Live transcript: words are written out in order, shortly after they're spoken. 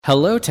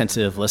Hello,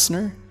 tentative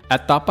listener.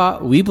 At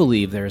Thoughtbot, we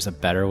believe there is a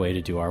better way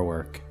to do our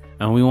work,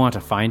 and we want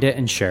to find it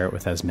and share it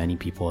with as many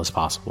people as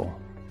possible.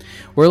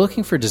 We're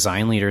looking for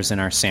design leaders in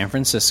our San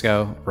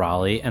Francisco,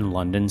 Raleigh, and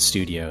London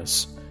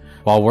studios.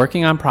 While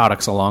working on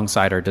products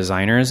alongside our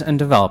designers and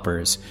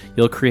developers,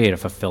 you'll create a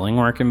fulfilling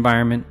work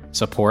environment,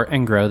 support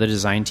and grow the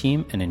design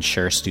team, and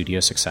ensure studio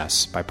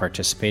success by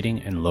participating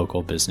in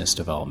local business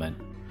development.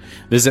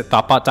 Visit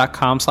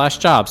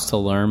thoughtbot.com/jobs to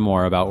learn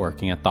more about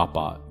working at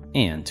Thoughtbot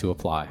and to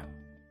apply.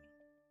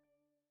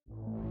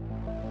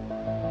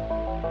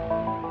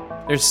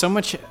 There's so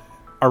much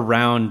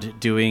around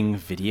doing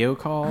video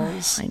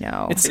calls. I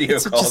know. It's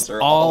calls just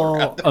are all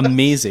all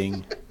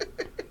amazing.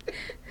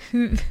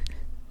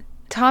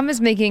 Tom is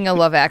making a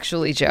Love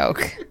Actually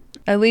joke.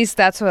 At least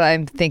that's what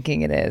I'm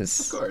thinking it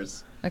is. Of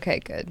course. Okay,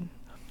 good.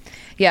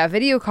 Yeah,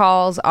 video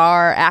calls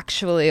are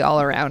actually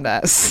all around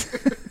us.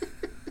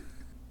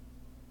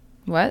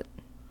 What?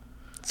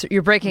 So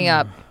you're breaking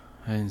up.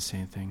 I didn't say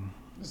anything.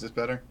 Is this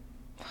better?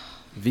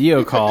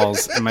 Video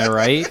calls, am I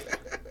right?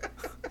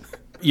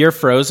 You're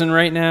frozen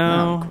right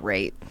now. Oh,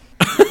 great.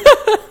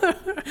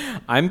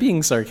 I'm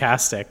being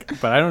sarcastic,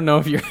 but I don't know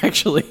if you're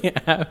actually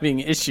having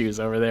issues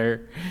over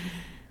there.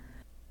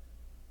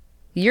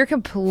 You're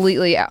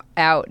completely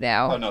out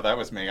now. Oh, no, that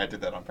was me. I did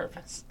that on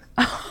purpose.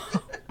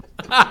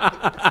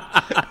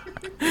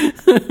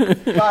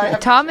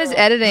 Tom is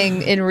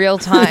editing in real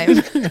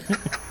time.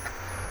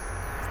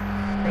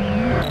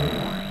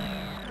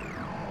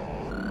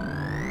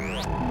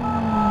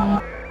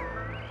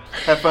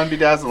 Have fun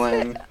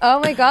bedazzling.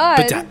 Oh my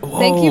God.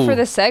 Thank you for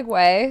the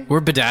segue. We're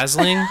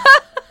bedazzling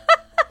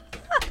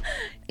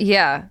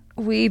Yeah,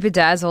 we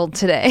bedazzled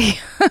today.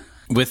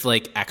 with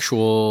like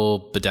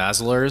actual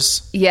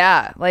bedazzlers.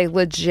 Yeah, like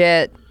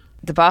legit.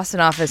 The Boston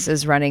office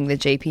is running the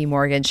JP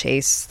Morgan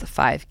Chase, the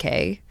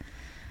 5K,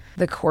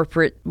 the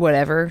corporate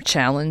whatever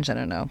challenge. I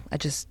don't know. I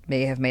just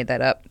may have made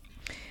that up.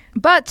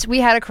 But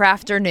we had a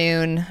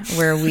crafternoon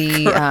where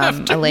we,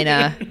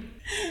 Elena.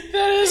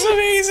 That is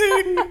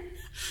amazing.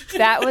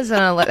 That was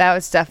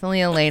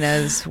definitely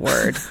Elena's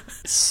word.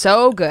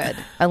 So good.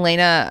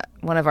 Elena,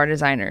 one of our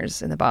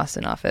designers in the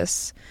Boston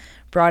office,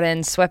 brought in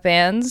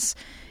sweatbands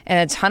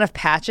and a ton of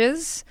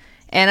patches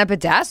and a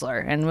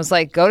bedazzler and was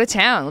like, go to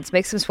town. Let's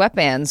make some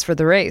sweatbands for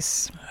the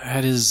race.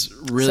 That is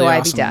really So I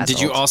awesome. bedazzled.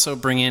 Did you also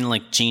bring in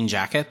like jean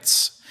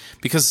jackets?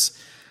 Because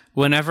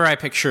whenever I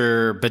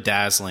picture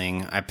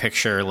bedazzling, I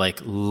picture like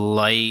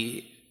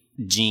light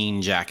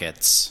jean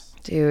jackets.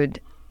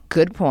 Dude,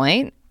 good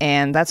point.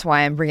 And that's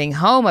why I'm bringing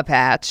home a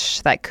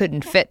patch that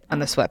couldn't fit on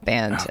the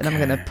sweatband. And I'm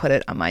going to put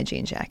it on my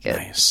jean jacket.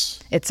 Nice.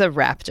 It's a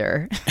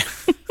Raptor.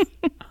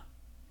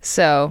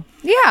 So,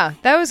 yeah,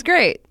 that was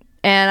great.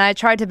 And I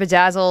tried to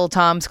bedazzle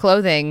Tom's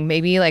clothing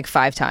maybe like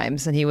 5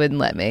 times, and he wouldn't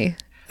let me.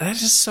 That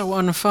is so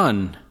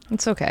unfun.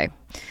 It's okay.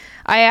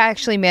 I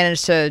actually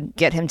managed to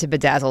get him to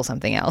bedazzle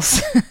something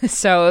else.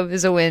 So it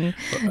was a win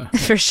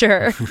for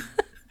sure.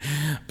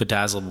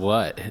 Bedazzled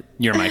what?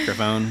 Your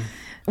microphone?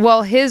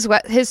 Well, his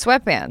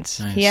sweatband.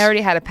 Nice. He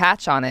already had a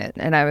patch on it.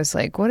 And I was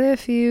like, what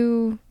if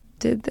you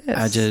did this?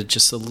 I did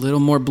just a little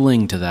more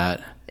bling to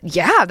that.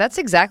 Yeah, that's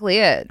exactly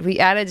it. We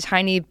added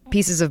tiny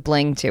pieces of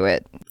bling to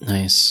it.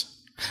 Nice.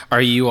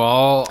 Are you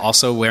all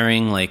also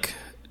wearing like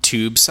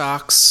tube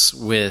socks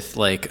with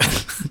like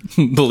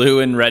blue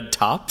and red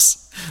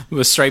tops?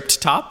 With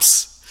striped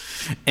tops?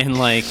 And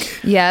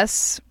like...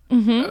 Yes.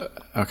 Mm-hmm.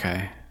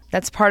 Okay.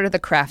 That's part of the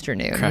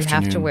crafternoon. You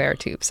have to wear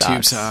tube socks.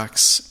 Tube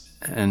socks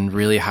and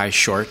really high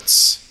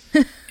shorts.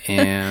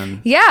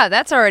 And yeah,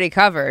 that's already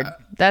covered.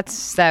 That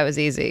was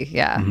easy.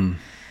 Yeah. Mm-hmm.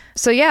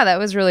 So yeah, that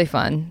was really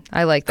fun.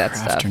 I like that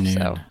stuff. Crafternoon.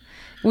 So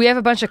we have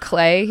a bunch of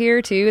clay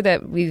here too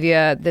that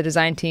the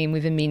design team,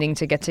 we've been meaning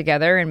to get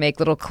together and make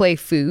little clay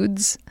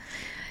foods,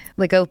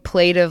 like a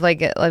plate of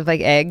like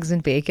eggs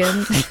and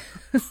bacon.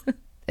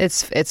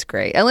 It's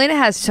great. Elena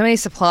has so many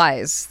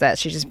supplies that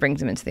she just brings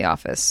them into the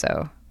office.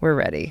 So we're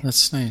ready.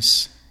 that's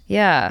nice.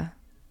 Yeah.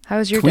 How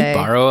was your Can day? we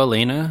borrow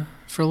Elena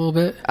for a little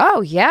bit?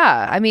 Oh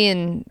yeah. I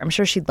mean, I'm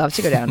sure she'd love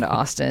to go down to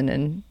Austin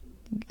and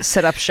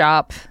set up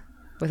shop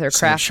with her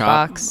Set up craft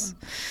shop box.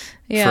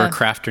 Yeah. For a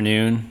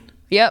crafternoon?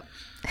 Yep.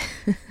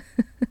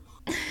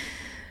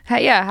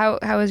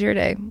 How was your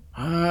day?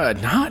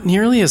 Not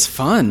nearly as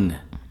fun.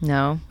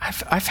 No.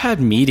 I've had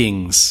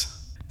meetings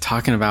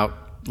talking about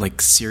like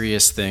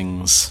serious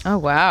things. Oh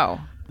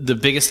wow. The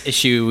biggest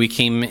issue we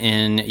came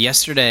in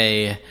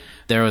yesterday,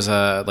 there was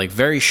a like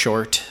very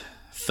short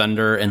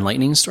thunder and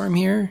lightning storm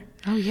here.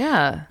 Oh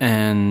yeah.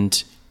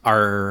 And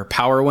our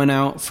power went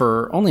out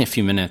for only a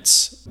few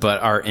minutes,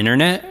 but our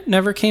internet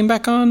never came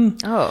back on.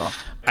 Oh.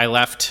 I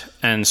left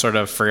and sort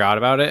of forgot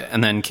about it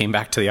and then came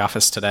back to the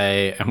office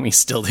today and we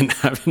still didn't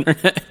have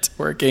internet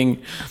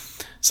working.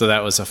 So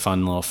that was a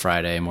fun little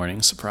Friday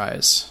morning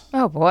surprise.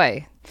 Oh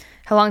boy.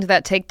 How long did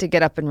that take to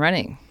get up and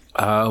running?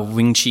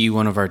 Wing Chi,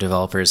 one of our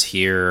developers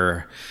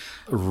here,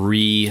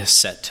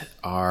 reset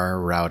our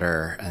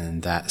router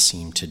and that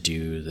seemed to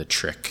do the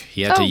trick.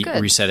 He had to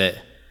reset it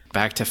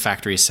back to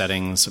factory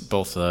settings,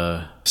 both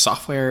the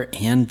software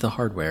and the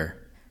hardware.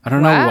 I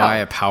don't know Wow. why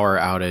a power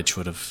outage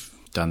would have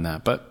done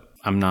that, but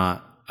I'm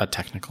not a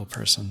technical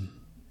person.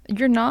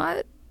 You're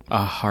not?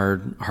 A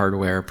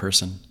hardware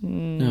person.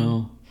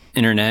 No.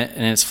 Internet,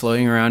 and it's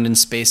floating around in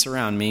space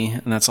around me,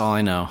 and that's all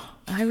I know.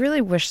 I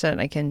really wish that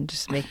I can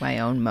just make my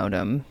own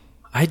modem.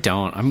 I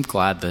don't. I'm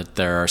glad that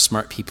there are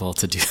smart people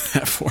to do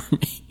that for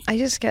me. I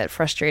just get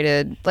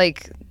frustrated.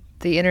 Like,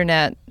 the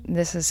internet,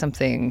 this is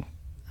something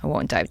I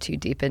won't dive too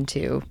deep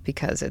into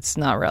because it's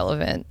not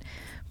relevant.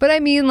 But I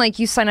mean, like,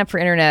 you sign up for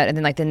internet and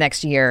then, like, the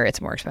next year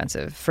it's more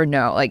expensive for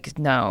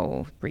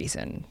no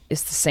reason.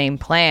 It's the same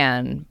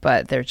plan,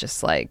 but they're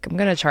just like, I'm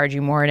going to charge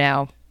you more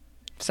now.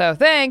 So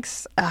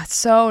thanks. It's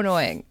so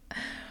annoying.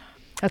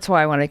 That's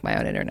why I want to make my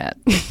own internet.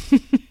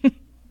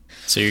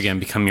 So you're going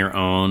to become your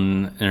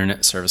own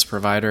internet service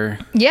provider?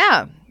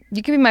 Yeah.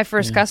 You can be my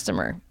first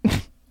customer.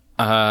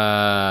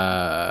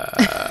 Uh,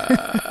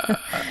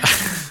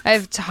 I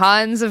have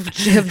tons of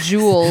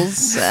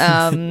jewels,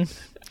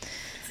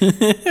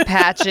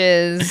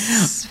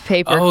 patches,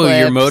 paper clips.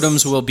 your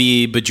modems will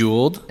be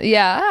bejeweled?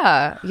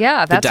 Yeah.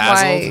 That's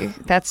Bedazzled? why.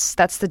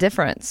 That's the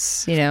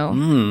difference. You know.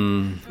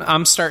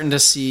 I'm starting to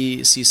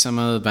see some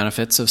of the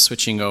benefits of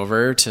switching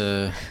over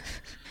to...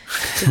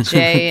 The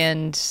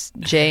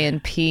J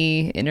and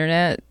P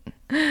internet.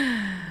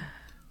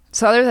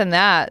 So other than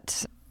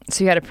that,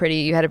 so you had a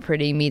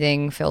pretty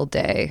meeting filled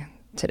day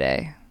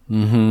today.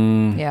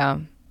 Mm-hmm. Yeah,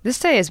 this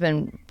day has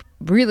been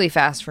really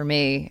fast for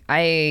me.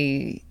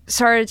 I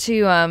started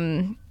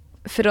to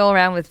fiddle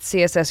around with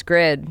CSS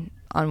Grid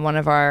on one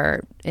of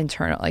our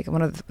internal,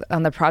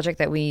 on the project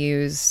that we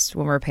use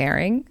when we're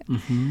pairing.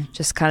 Mm-hmm.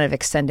 Just kind of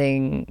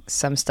extending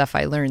some stuff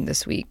I learned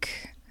this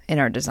week in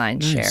our design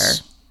share.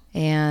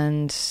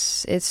 And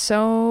it's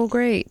so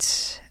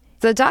great.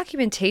 The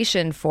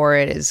documentation for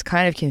it is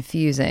kind of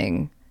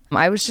confusing.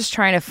 I was just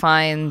trying to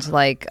find,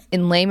 like,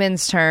 in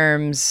layman's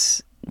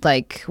terms,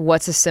 like,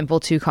 what's a simple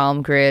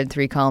 2-column grid,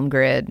 3-column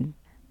grid?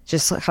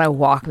 Just kind of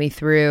walk me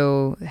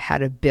through how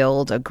to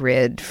build a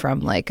grid from,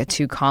 like, a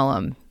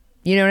 2-column.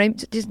 You know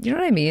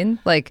what I mean?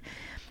 Like,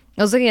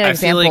 I was looking at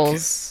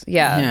examples.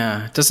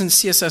 Yeah. Doesn't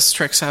CSS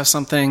Tricks have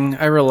something?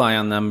 I rely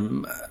on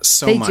them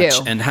They much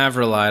do. and have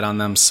relied on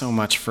them so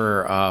much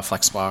for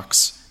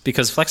Flexbox,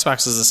 because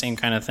Flexbox is the same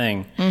kind of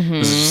thing. Mm-hmm.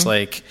 It's just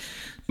like,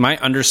 my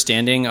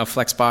understanding of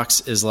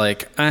Flexbox is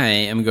like, I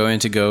am going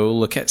to go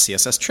look at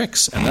CSS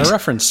Tricks and their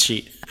reference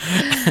sheet.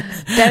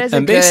 That is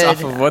and based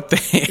off of what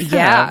they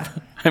Yeah.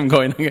 have, I'm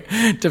going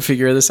to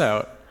figure this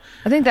out.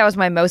 I think that was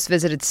my most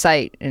visited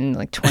site in,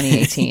 like,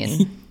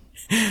 2018.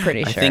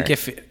 Pretty sure. I think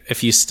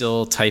if you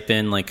still type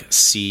in, like,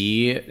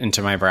 C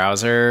into my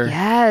browser,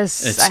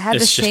 Yes, I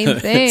had the same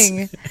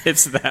thing.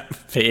 It's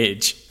that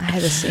page. I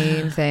had the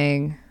same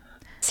thing.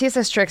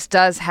 CSS Tricks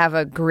does have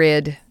a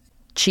grid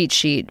cheat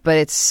sheet, but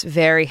it's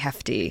very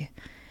hefty.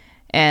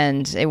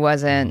 And I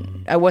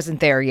wasn't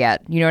there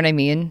yet. You know what I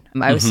mean?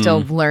 I was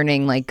still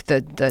learning, like,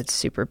 the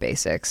super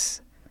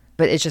basics.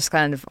 But it's just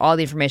kind of all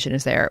the information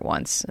is there at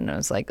once. And I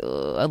was like,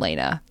 oh,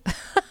 Elena.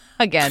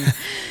 Again,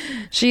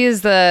 she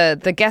is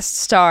the guest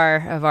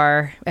star of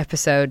our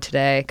episode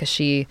today because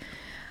she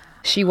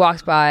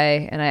walked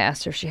by and I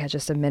asked her if she had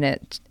just a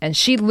minute, and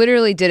she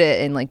literally did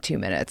it in like 2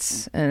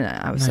 minutes, and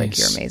I was like,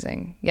 "You're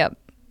amazing." Yep,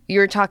 you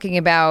were talking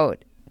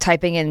about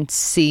typing in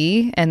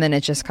C and then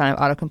it just kind of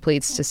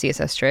autocompletes to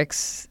CSS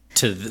Tricks.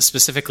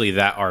 Specifically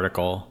that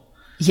article.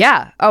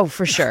 Yeah. Oh,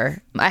 for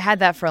sure. I had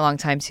that for a long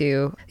time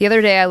too. The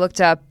other day I looked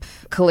up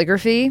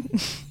calligraphy,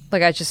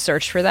 like I just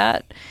searched for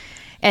that.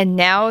 And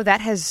now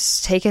that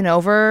has taken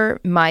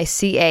over my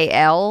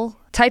CAL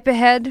type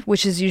ahead,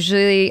 which is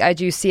usually I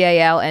do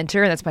CAL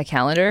enter, and that's my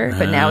calendar.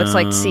 But now it's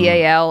like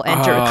CAL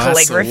enter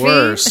calligraphy.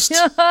 That's the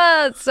worst.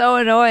 It's so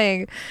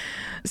annoying.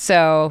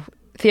 So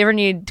if you ever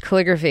need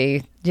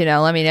calligraphy,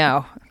 let me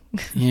know.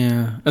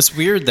 Yeah. It's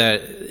weird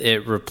that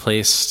it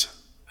replaced,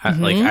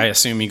 like, I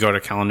assume you go to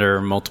calendar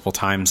multiple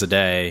times a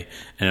day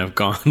and have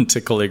gone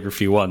to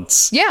calligraphy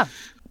once. Yeah.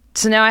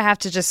 So now I have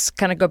to just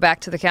kind of go back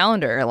to the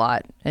calendar a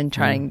lot and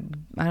try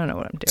and, I don't know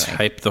what I'm doing.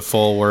 Type the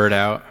full word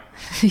out.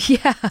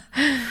 Yeah.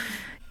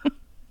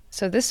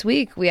 So this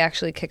week we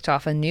actually kicked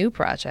off a new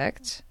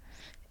project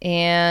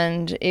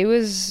and it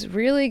was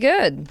really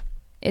good.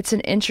 It's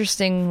an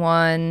interesting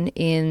one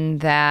in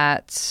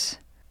that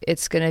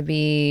it's going to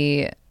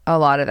be a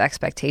lot of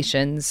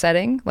expectation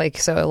setting, like,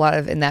 so a lot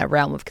of in that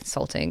realm of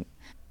consulting.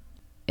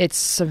 It's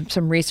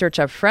some research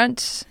up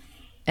front,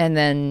 and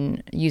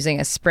then using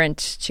a sprint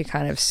to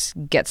kind of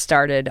get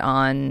started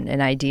on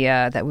an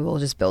idea that we will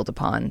just build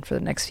upon for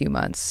the next few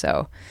months.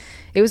 So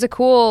it was a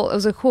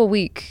cool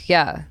week.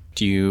 Yeah.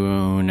 Do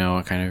you know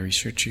what kind of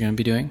research you're going to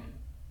be doing?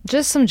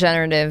 Just some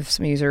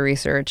user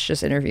research,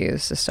 just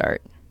interviews to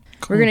start.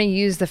 Cool. We're going to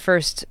use the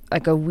first,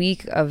 like, a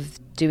week of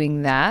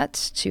doing that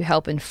to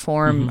help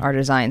inform our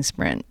design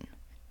sprint.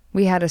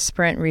 We had a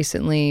sprint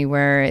recently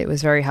where it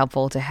was very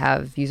helpful to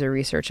have user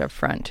research up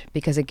front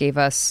because it gave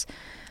us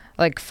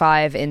like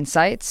 5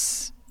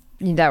 insights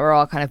that were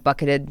all kind of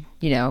bucketed,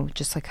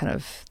 just like kind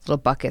of little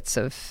buckets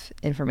of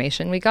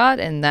information we got.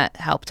 And that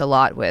helped a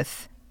lot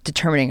with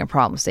determining a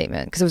problem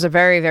statement, because it was a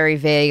very, very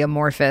vague,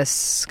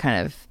 amorphous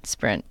kind of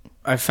sprint.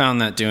 I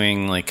found that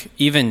doing like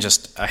even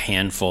just a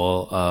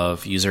handful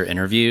of user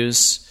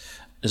interviews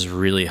is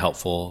really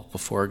helpful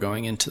before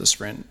going into the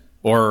sprint,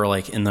 or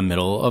like in the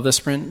middle of the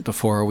sprint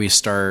before we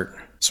start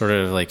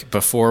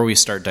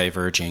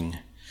diverging,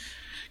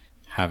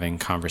 having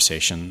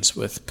conversations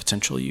with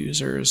potential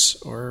users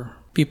or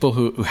people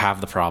who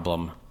have the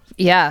problem.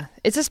 Yeah,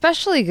 it's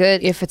especially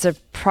good if it's a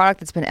product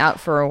that's been out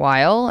for a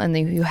while and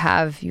then you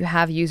have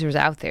users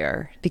out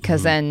there,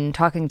 because then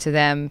talking to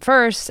them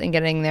first and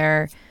getting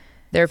their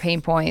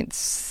pain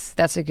points,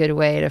 that's a good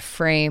way to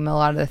frame a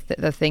lot of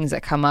the things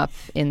that come up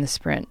in the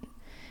sprint.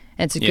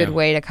 And it's a good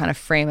way to kind of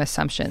frame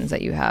assumptions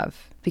that you have,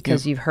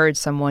 because you've heard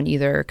someone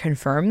either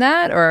confirm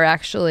that or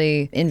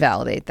actually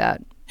invalidate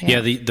that.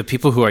 Yeah, the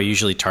people who I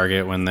usually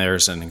target when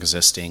there's an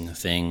existing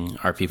thing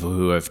are people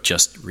who have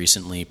just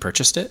recently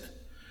purchased it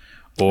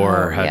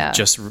or have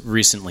just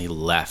recently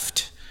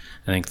left.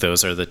 I think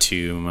those are the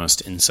two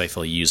most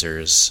insightful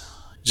users.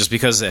 Just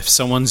because if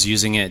someone's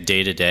using it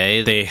day to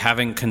day, they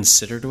haven't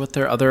considered what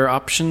their other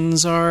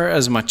options are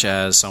as much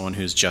as someone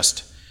who's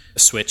just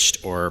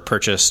switched or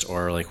purchased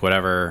or like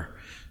whatever,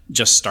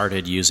 just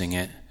started using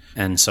it,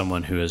 and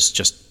someone who has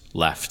just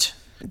left.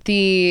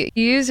 The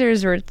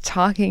users we're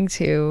talking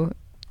to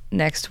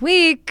next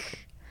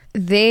week,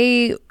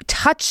 they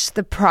touch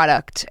the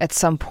product at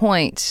some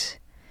point,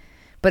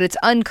 but it's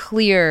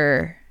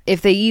unclear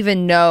if they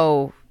even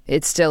know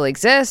it still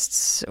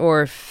exists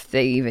or if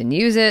they even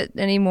use it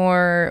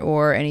anymore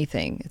or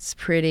anything. It's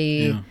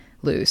pretty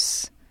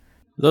loose.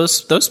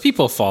 Those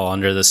people fall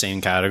under the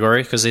same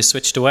category because they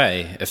switched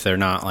away if they're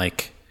not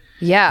like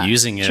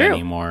using it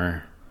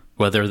anymore,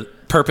 whether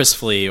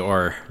purposefully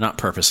or not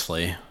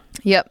purposefully.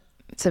 Yep.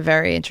 It's a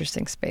very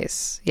interesting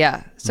space.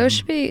 Yeah. So it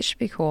should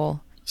be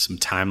cool. Some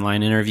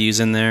timeline interviews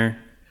in there.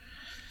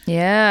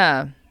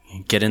 Yeah.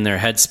 Get in their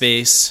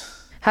headspace.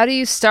 How do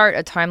you start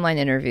a timeline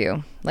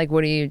interview? Like,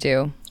 what do you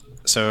do?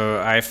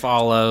 So I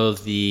follow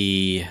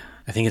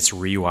I think it's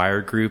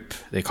Rewired group.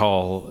 They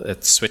call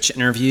it Switch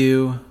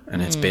Interview,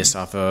 and it's based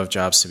off of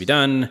Jobs to Be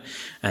Done.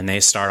 And they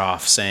start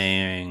off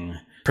saying,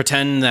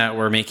 pretend that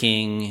we're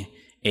making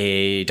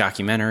a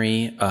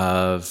documentary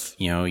of,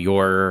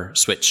 your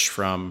switch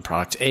from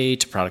product A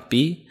to product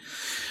B.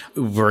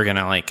 We're going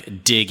to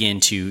like dig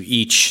into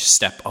each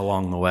step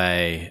along the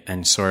way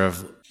and sort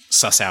of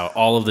suss out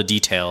all of the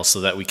details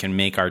so that we can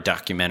make our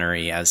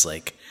documentary as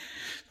like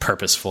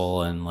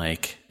purposeful and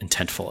like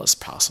intentful as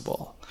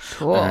possible.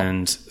 Cool.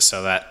 And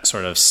so that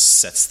sort of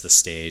sets the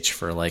stage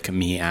for like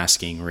me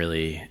asking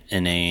really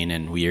inane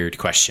and weird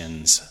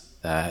questions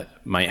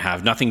that might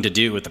have nothing to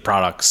do with the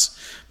products,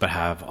 but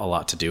have a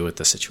lot to do with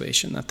the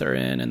situation that they're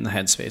in and the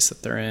headspace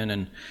that they're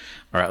in,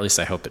 or at least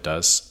I hope it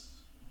does.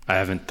 I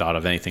haven't thought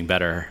of anything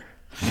better.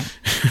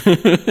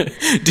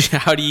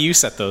 How do you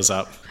set those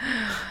up?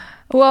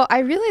 Well, I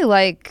really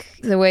like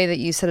the way that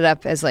you set it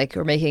up as like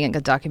we're making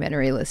a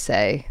documentary, let's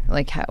say.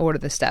 Like, what are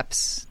the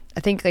steps? I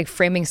think like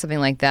framing something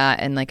like that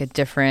in like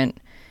in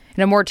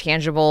a more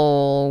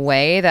tangible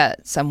way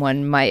that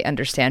someone might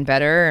understand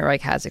better or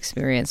like has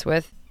experience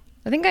with.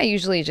 I think I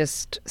usually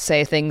just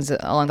say things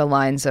along the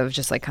lines of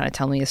just like kind of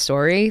tell me a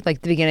story,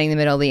 like the beginning, the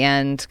middle, the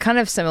end, kind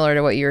of similar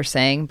to what you were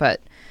saying,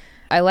 but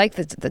I like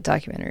the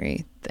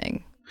documentary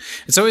thing.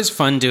 It's always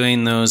fun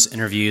doing those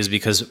interviews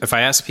because if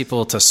I ask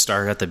people to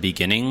start at the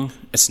beginning,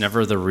 it's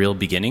never the real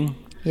beginning.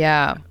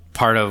 Yeah.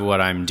 Part of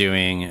what I'm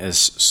doing is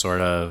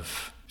sort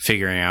of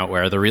figuring out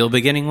where the real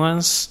beginning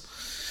was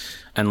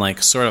and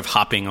like sort of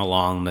hopping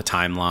along the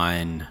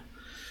timeline.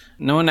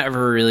 No one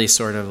ever really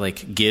sort of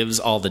like gives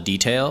all the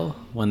detail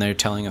when they're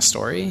telling a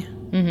story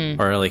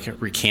or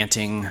like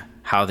recanting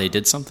how they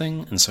did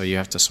something. And so you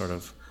have to sort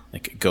of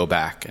like go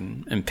back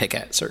and pick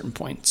at certain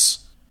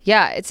points.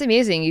 Yeah, it's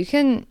amazing.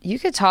 You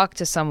could talk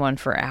to someone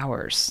for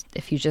hours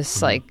if you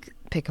just like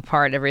pick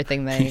apart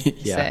everything they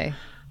say.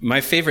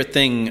 My favorite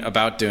thing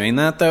about doing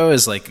that though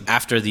is like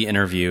after the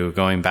interview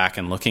going back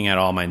and looking at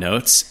all my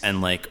notes and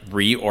like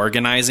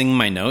reorganizing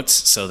my notes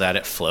so that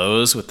it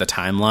flows with the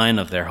timeline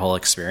of their whole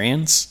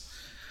experience.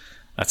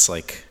 That's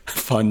like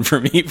fun for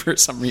me for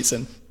some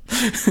reason.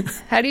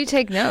 How do you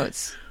take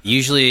notes?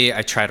 Usually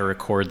I try to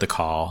record the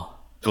call.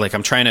 Like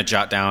I'm trying to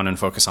jot down and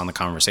focus on the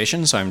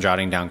conversation. So I'm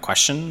jotting down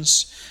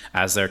questions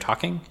as they're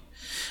talking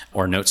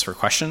or notes for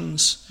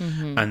questions.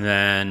 And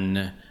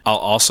then I'll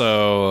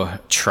also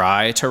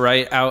try to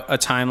write out a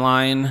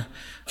timeline.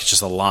 It's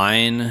just a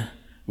line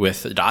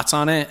with dots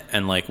on it.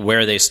 And like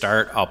where they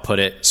start, I'll put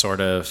it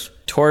sort of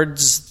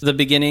towards the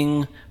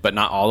beginning, but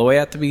not all the way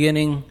at the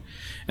beginning.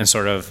 And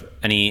sort of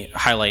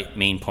highlight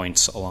main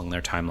points along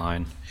their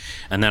timeline.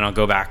 And then I'll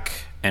go back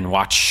and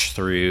watch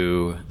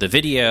through the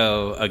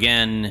video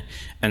again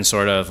and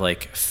sort of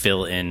like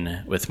fill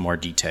in with more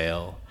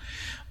detail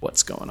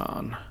what's going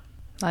on.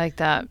 I like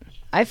that.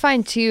 I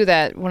find too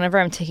that whenever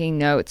I'm taking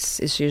notes,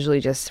 it's usually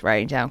just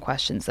writing down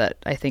questions that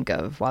I think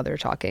of while they're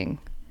talking.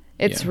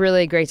 It's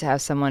really great to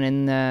have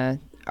someone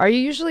Are you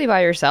usually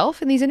by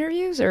yourself in these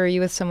interviews or are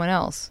you with someone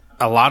else?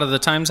 A lot of the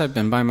times I've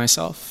been by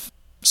myself.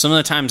 Some of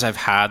the times I've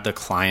had the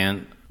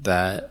client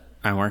that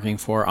I'm working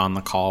for on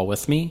the call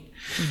with me,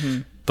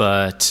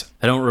 but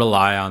I don't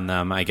rely on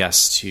them, I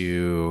guess,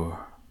 to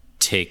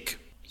take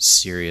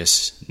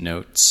serious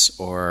notes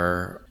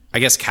or I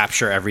guess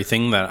capture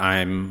everything that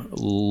I'm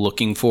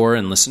looking for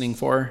and listening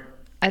for.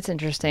 That's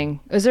interesting.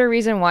 Is there a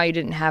reason why you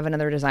didn't have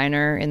another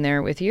designer in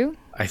there with you?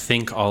 I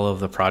think all of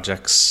the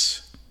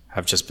projects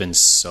have just been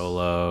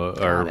solo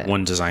or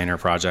one designer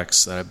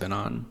projects that I've been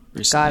on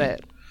recently. Got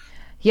it.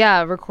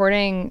 Yeah,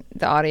 recording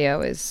the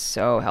audio is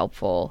so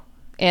helpful.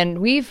 And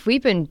we've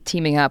been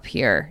teaming up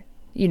here,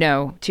 you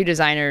know, two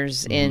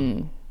designers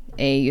in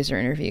a user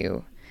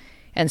interview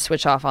and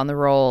switch off on the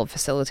role of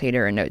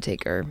facilitator and note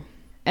taker.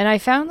 And I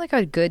found like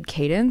a good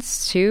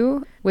cadence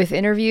too with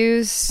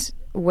interviews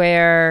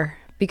where,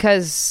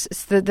 because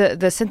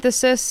the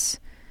synthesis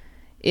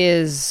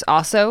is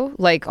also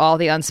like all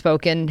the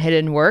unspoken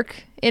hidden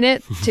work in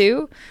it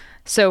too.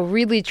 So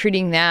really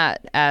treating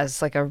that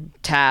as like a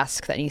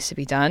task that needs to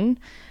be done.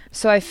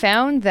 So I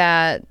found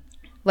that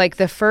like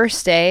the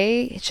first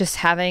day, just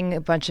having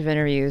a bunch of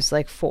interviews,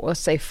 like let's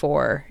say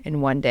 4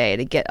 in one day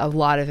to get a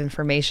lot of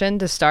information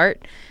to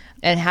start,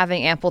 and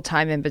having ample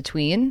time in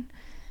between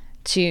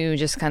to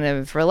just kind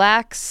of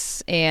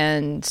relax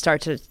and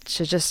start to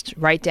just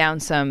write down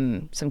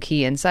some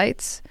key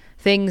insights,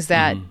 things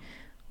that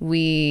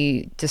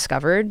we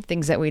discovered,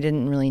 things that we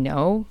didn't really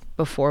know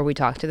before we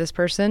talked to this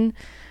person.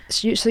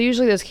 So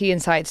usually those key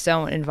insights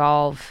don't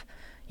involve,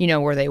 you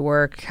know, where they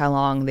work, how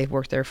long they've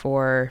worked there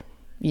for,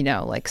 you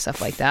know, like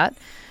stuff like that.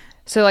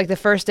 So like the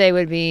first day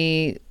would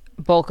be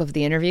bulk of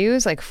the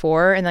interviews, like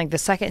 4, and like the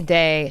second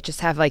day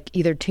just have like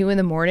either 2 in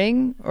the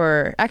morning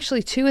or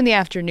actually 2 in the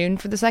afternoon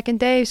for the second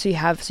day. So you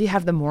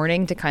have the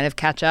morning to kind of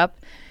catch up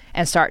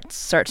and start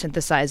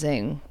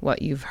synthesizing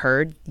what you've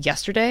heard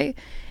yesterday.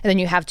 And then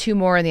you have 2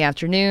 more in the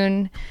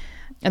afternoon,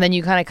 and then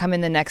you kind of come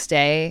in the next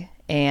day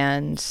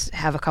and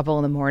have a couple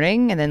in the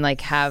morning, and then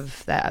like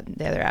have the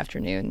other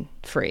afternoon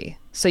free.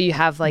 So you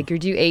have like you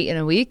do 8 in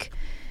a week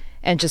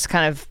and just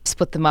kind of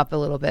split them up a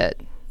little bit.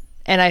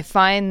 And I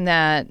find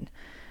that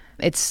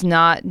it's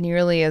not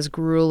nearly as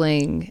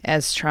grueling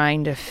as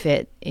trying to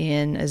fit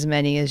in as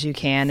many as you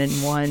can in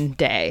one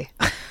day.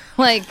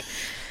 Like,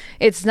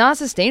 it's not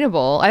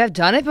sustainable. I have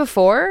done it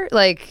before,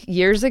 like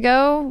years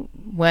ago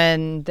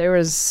when there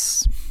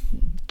was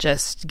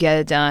just get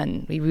it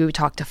done. We would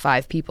talk to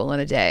 5 people in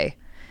a day,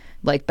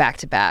 like back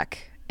to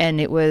back.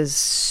 And it was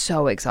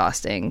so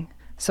exhausting.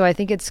 So I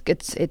think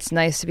it's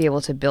nice to be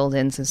able to build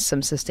in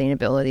some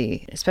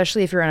sustainability,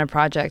 especially if you're on a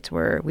project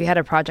where we had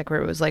a project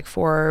where it was like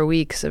 4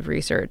 weeks of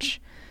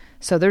research.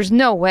 So there's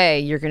no way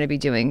you're going to be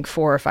doing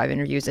 4 or 5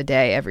 interviews a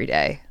day every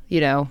day,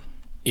 you know?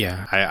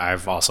 Yeah,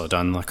 I've also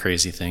done the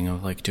crazy thing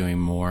of like doing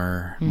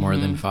more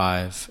than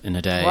 5 in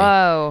a day.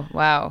 Whoa,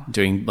 wow.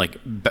 Doing like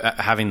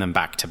having them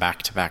back to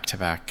back to back to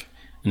back.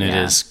 And it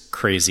is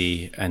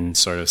crazy and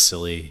sort of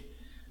silly.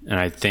 And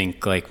I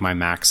think like my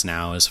max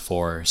now is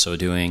 4. So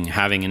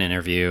having an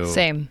interview,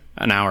 same,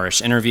 an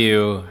hour-ish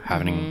interview,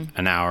 having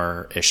an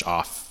hour-ish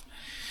off,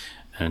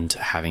 and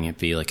having it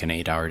be like an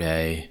 8-hour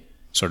day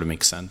sort of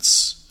makes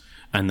sense.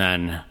 And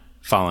then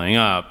following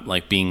up,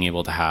 like being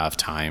able to have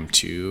time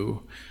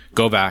to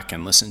go back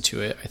and listen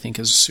to it, I think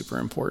is super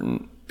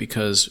important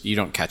because you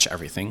don't catch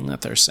everything that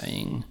they're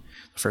saying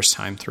the first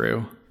time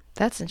through.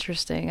 That's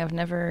interesting. I've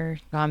never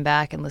gone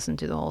back and listened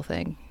to the whole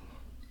thing.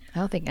 I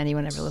don't think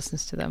anyone ever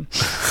listens to them.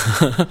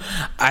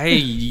 I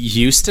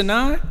used to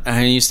not.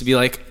 I used to be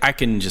like, I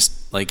can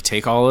just like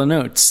take all the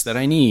notes that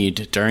I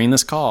need during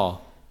this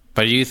call.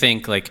 But I do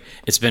think like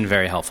it's been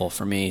very helpful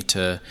for me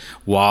to,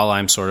 while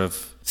I'm sort of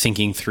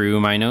thinking through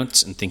my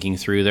notes and thinking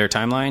through their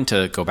timeline,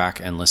 to go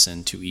back and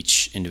listen to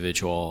each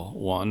individual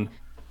one.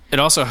 It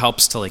also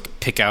helps to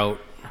like pick out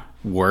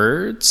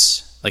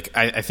words. Like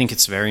I think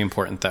it's very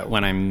important that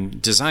when I'm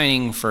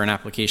designing for an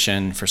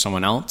application for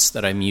someone else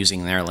that I'm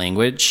using their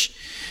language.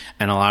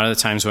 And a lot of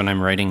the times when I'm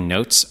writing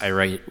notes, I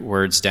write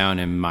words down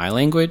in my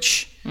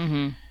language.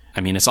 Mm-hmm.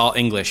 I mean, it's all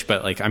English,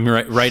 but like I'm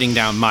writing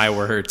down my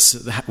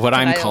words, what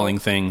I'm calling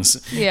things,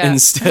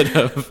 instead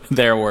of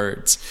their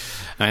words.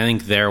 And I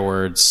think their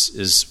words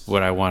is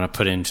what I want to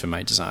put into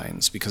my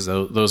designs because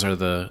those are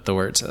the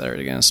words that are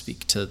going to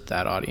speak to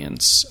that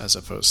audience as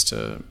opposed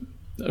to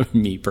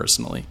me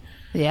personally.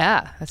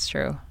 Yeah, that's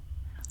true.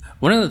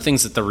 One of the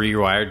things that the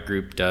Rewired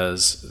group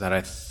does that I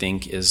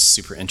think is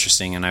super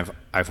interesting and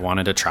I've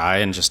wanted to try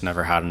and just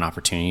never had an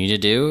opportunity to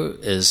do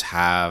is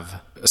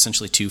have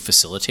essentially 2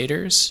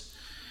 facilitators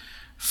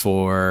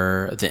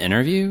for the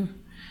interview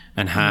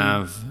and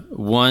have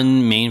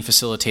one main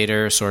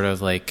facilitator sort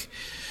of like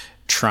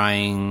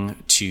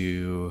trying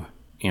to,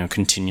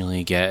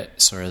 continually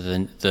get sort of the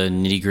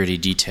nitty-gritty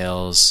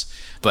details,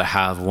 but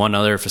have one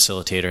other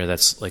facilitator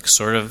that's like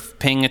sort of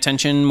paying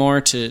attention more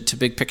to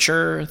big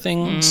picture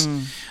things.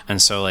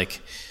 And so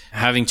like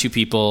having 2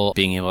 people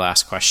being able to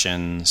ask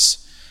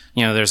questions,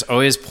 there's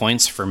always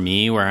points for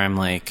me where I'm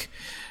like,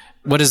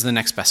 what is the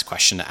next best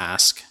question to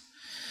ask?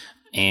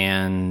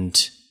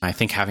 And I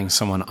think having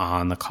someone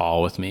on the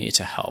call with me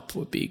to help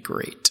would be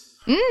great.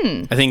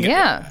 I think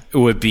yeah. it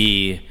would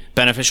be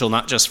beneficial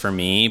not just for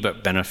me,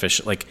 but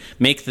beneficial, like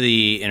make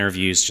the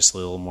interviews just a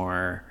little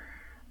more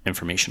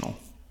informational.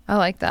 I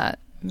like that.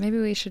 Maybe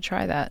we should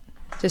try that.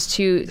 Just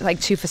two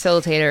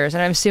facilitators,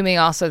 and I'm assuming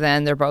also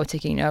then they're both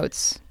taking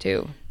notes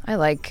too. I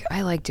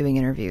like doing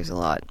interviews a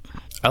lot.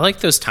 I like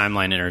those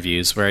timeline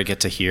interviews where I get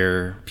to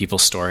hear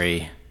people's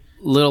story,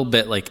 a little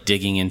bit like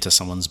digging into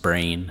someone's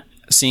brain,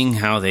 seeing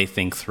how they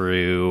think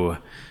through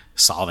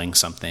solving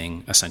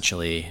something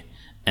essentially,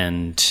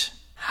 and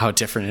how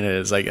different it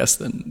is, I guess,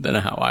 than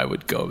how I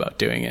would go about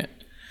doing it.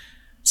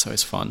 It's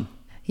always fun.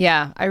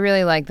 Yeah, I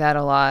really like that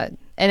a lot.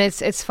 And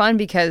it's fun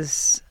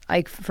because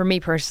for me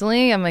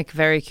personally, I'm like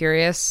very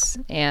curious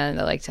and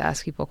I like to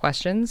ask people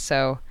questions.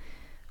 So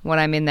when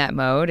I'm in that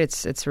mode,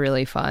 it's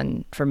really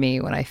fun for me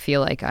when I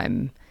feel like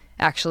I'm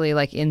actually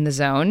like in the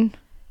zone.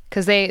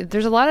 Because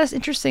there's a lot of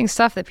interesting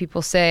stuff that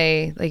people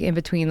say like in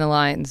between the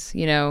lines,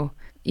 you know,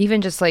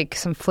 even just like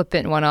some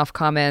flippant one-off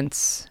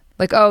comments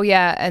like, oh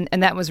yeah,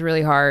 and that was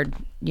really hard,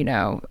 you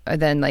know, and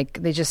then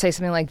like they just say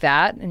something like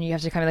that and you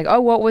have to kind of like,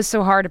 oh, what was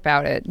so hard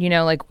about it? You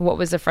know, like what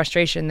was the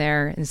frustration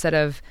there, instead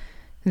of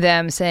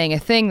them saying a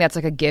thing that's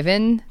like a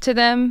given to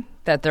them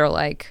that they're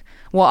like,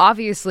 well,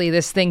 obviously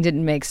this thing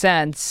didn't make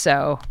sense,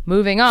 so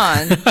moving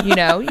on, you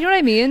know what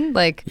I mean?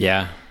 Like,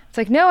 yeah. It's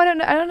like, no, I don't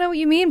know what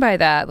you mean by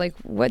that. Like,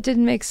 what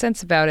didn't make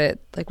sense about it?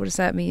 Like, what does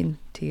that mean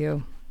to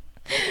you?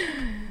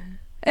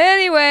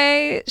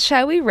 Anyway,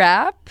 shall we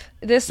wrap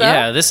this up?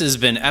 Yeah, this has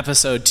been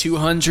episode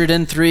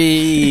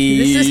 203.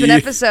 This has been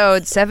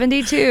episode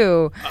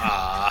 72.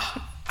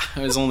 I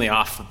was only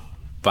off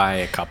by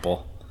a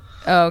couple.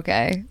 Oh,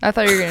 okay. I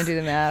thought you were going to do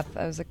the math.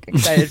 I was like,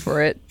 excited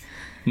for it.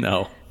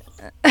 No.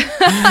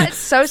 It's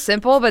so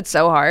simple, but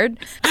so hard.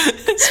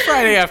 It's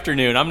Friday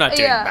afternoon. I'm not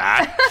doing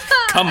that.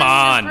 Come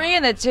on. 3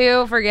 and the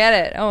 2.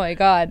 Forget it. Oh, my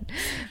God.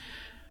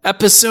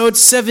 Episode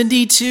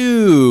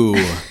 72.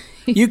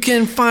 You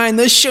can find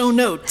the show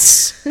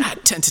notes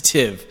at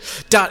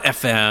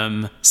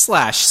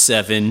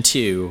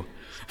tentative.fm/72.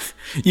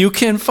 You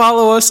can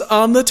follow us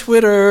on the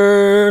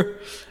Twitter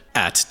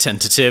at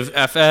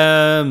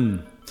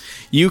tentativefm.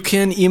 You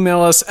can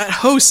email us at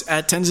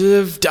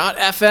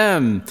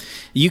hosts@tentative.fm.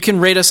 You can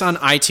rate us on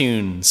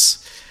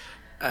iTunes.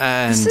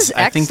 And this is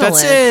I think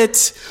excellent.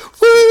 that's it.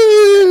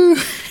 Woo!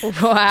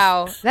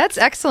 Wow. That's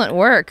excellent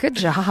work. Good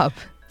job.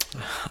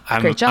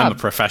 Great job. I'm a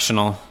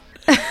professional.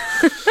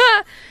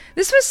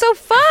 This was so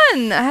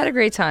fun. I had a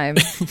great time.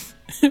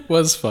 It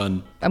was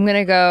fun. I'm going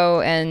to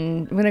go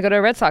to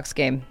a Red Sox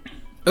game.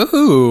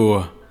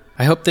 Ooh.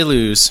 I hope they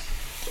lose.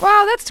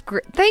 Wow, that's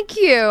great. Thank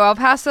you. I'll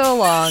pass it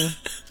along.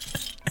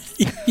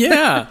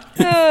 Yeah.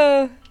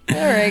 All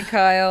right,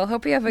 Kyle.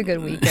 Hope you have a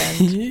good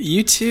weekend.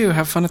 You too.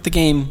 Have fun at the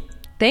game.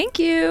 Thank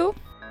you.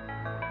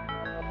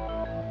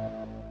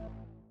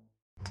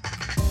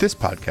 This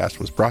podcast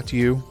was brought to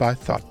you by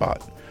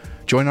Thoughtbot.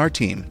 Join our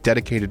team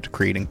dedicated to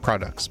creating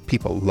products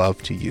people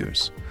love to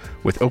use.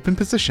 With open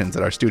positions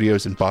at our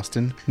studios in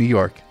Boston, New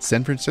York,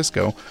 San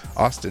Francisco,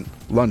 Austin,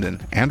 London,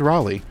 and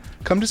Raleigh,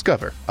 come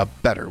discover a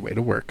better way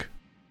to work.